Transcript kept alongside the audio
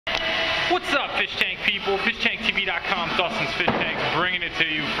What's up, fish tank people? FishTankTV.com, Dustin's Fish Tank, bringing it to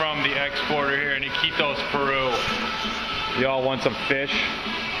you from the exporter here in Iquitos, Peru. Y'all want some fish?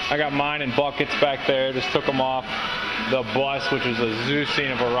 I got mine in buckets back there. Just took them off the bus, which was a zoo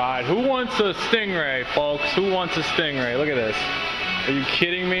scene of a ride. Who wants a stingray, folks? Who wants a stingray? Look at this. Are you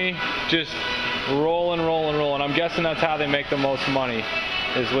kidding me? Just rolling, rolling, rolling. I'm guessing that's how they make the most money,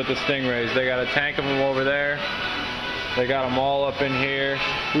 is with the stingrays. They got a tank of them over there. They got them all up in here.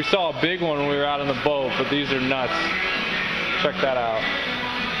 We saw a big one when we were out on the boat, but these are nuts. Check that out.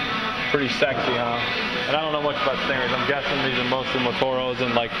 Pretty sexy, huh? And I don't know much about stingrays. I'm guessing these are mostly motoros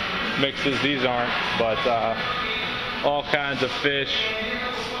and like mixes. These aren't, but all kinds of fish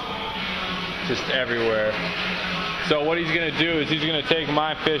just everywhere. So what he's going to do is he's going to take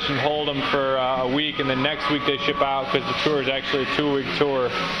my fish and hold them for a week, and then next week they ship out because the tour is actually a 2-week tour.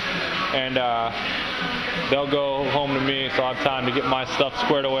 And they'll go home to me, so I have time to get my stuff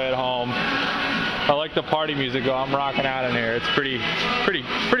squared away at home. I like the party music though. I'm rocking out in here. It's pretty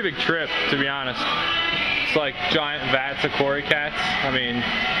big trip, to be honest. It's like giant vats of cory cats. I mean,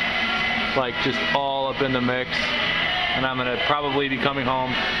 like just all up in the mix. And I'm gonna probably be coming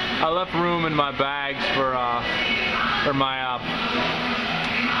home. I left room in my bags for my,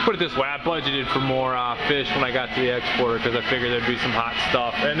 put it this way, I budgeted for more fish when I got to the exporter because I figured there'd be some hot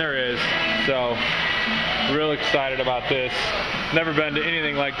stuff, and there is. So, real excited about this. Never been to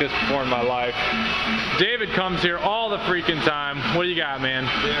anything like this before in my life. David comes here all the freaking time. What do you got, man?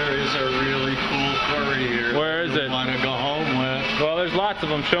 There is a really cool cory here. Where is it? Want to go home with? Well, there's lots of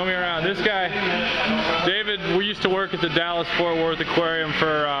them. Show me around. This guy, David, we used to work at the Dallas-Fort Worth Aquarium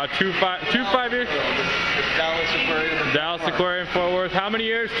for 5 years? Dallas Aquarium. Dallas Aquarium, Fort Worth. How many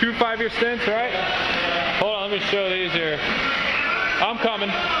years? 2 5-year stints, right? Hold on, let me show these here. I'm coming.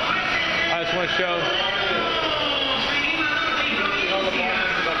 I just want to show.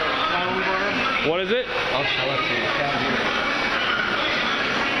 What is it? I'll show it to you.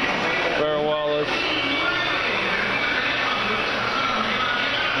 Very well.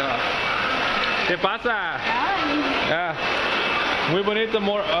 ¿Qué pasa? Yeah. Muy bonito,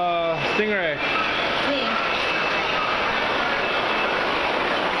 stingray. Sí.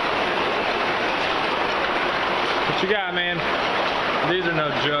 What you got, man? These are no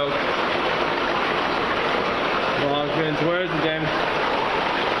joke. Long fins. Where is it, James?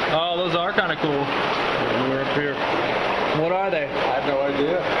 Oh, those are kind of cool. We're up here. What are they? I have no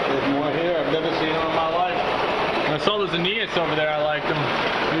idea. There's more here. I've never seen them in my life. I saw those Aeneas over there. I liked them.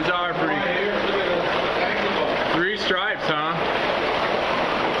 These are pretty. 3 stripes, huh?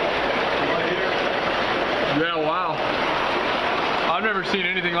 Yeah, wow. I've never seen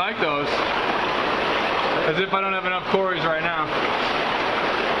anything like those. As if I don't have enough cories right now.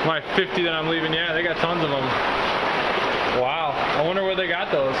 My 50 that I'm leaving, yeah, they got tons of them. Wow, I wonder where they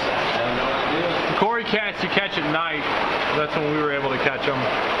got those. I have no idea. The cory cats you catch at night. That's when we were able to catch them.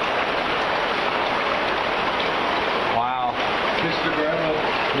 Wow. Mr. Grandma.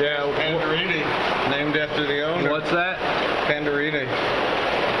 Yeah. Pandorini. Named after the owner. What's that? Pandorini.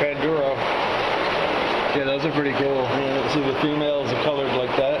 Panduro. Yeah, those are pretty cool. Yeah, see the females are colored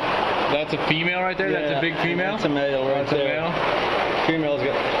like that. That's a female right there? Yeah, that's a big female? That's a male right That's there. a male? Females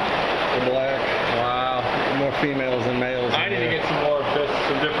got the black. Wow. More females than males. I need to get some more fish,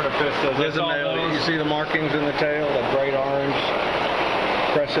 some different Apistos. There's a male. You see the markings in the tail, the bright orange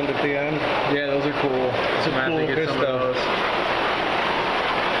crescent at the end? Yeah, those are cool. It's a cool get some of Apisto. those.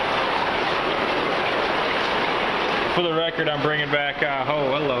 For the record, I'm bringing back, oh,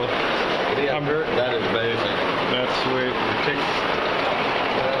 hello. Yeah, that is amazing. That's sweet.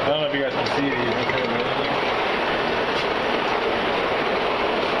 I don't know if you guys can see these.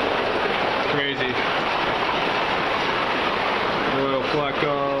 Crazy. Royal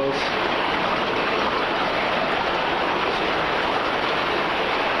flecos.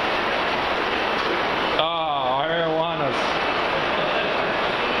 Oh, arowanas.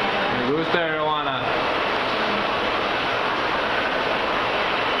 Me gusta arowana.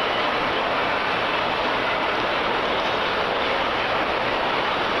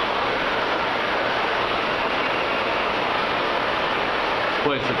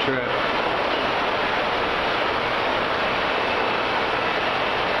 Place a trip.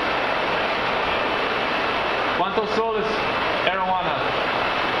 ¿Cuántos soles arowana?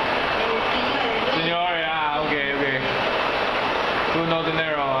 Señor, ah, okay. Tú no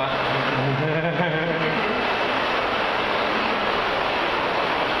dinero, huh?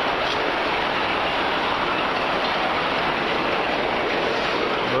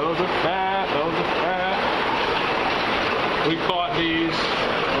 Those are fat, those are fat. We caught these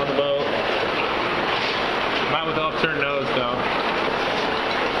on the boat. Mine with the upturned nose though.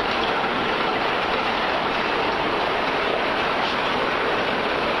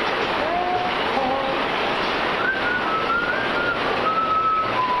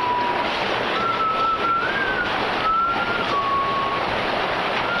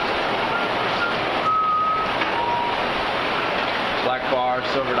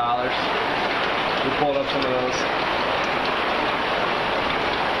 large silver dollars. We pulled up some of those.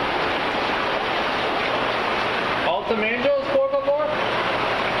 Altamanjos, por favor.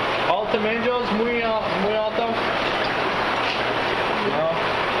 Altamanjos, muy alto. No.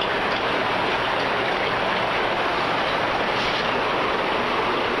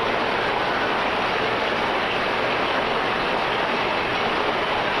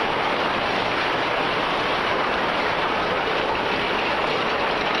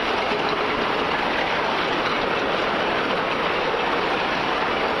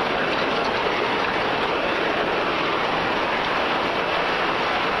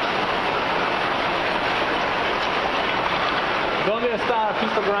 ¿Dónde está el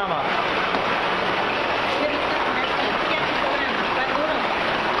pistograma?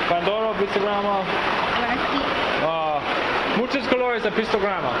 Panduro, pistograma. Muchos colores de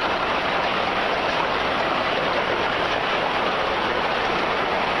pistograma.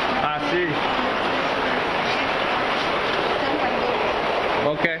 Ah, sí.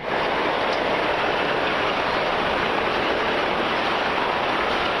 Okay.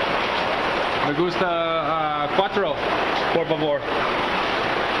 Me gusta cuatro, por favor.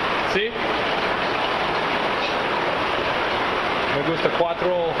 ¿Sí? Me gusta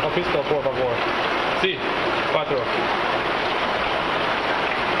cuatro apisto, por favor. Sí, cuatro.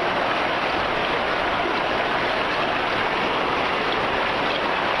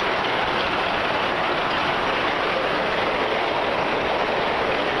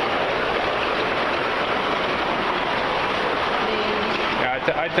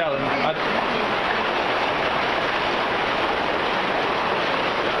 Yeah, I tell him.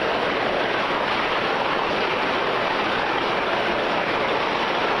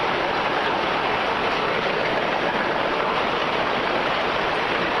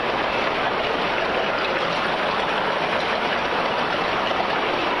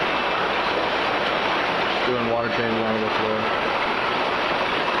 Doing water changes on the floor.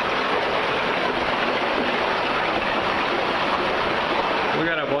 We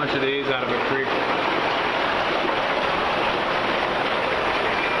got a bunch of these out of a creek.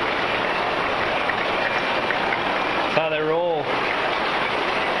 That's how they roll.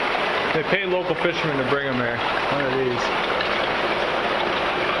 They pay local fishermen to bring them here. One of these.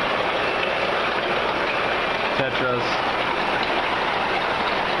 Tetras.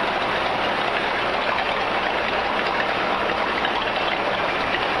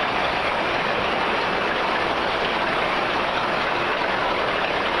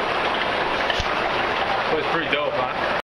 It's pretty dope, huh?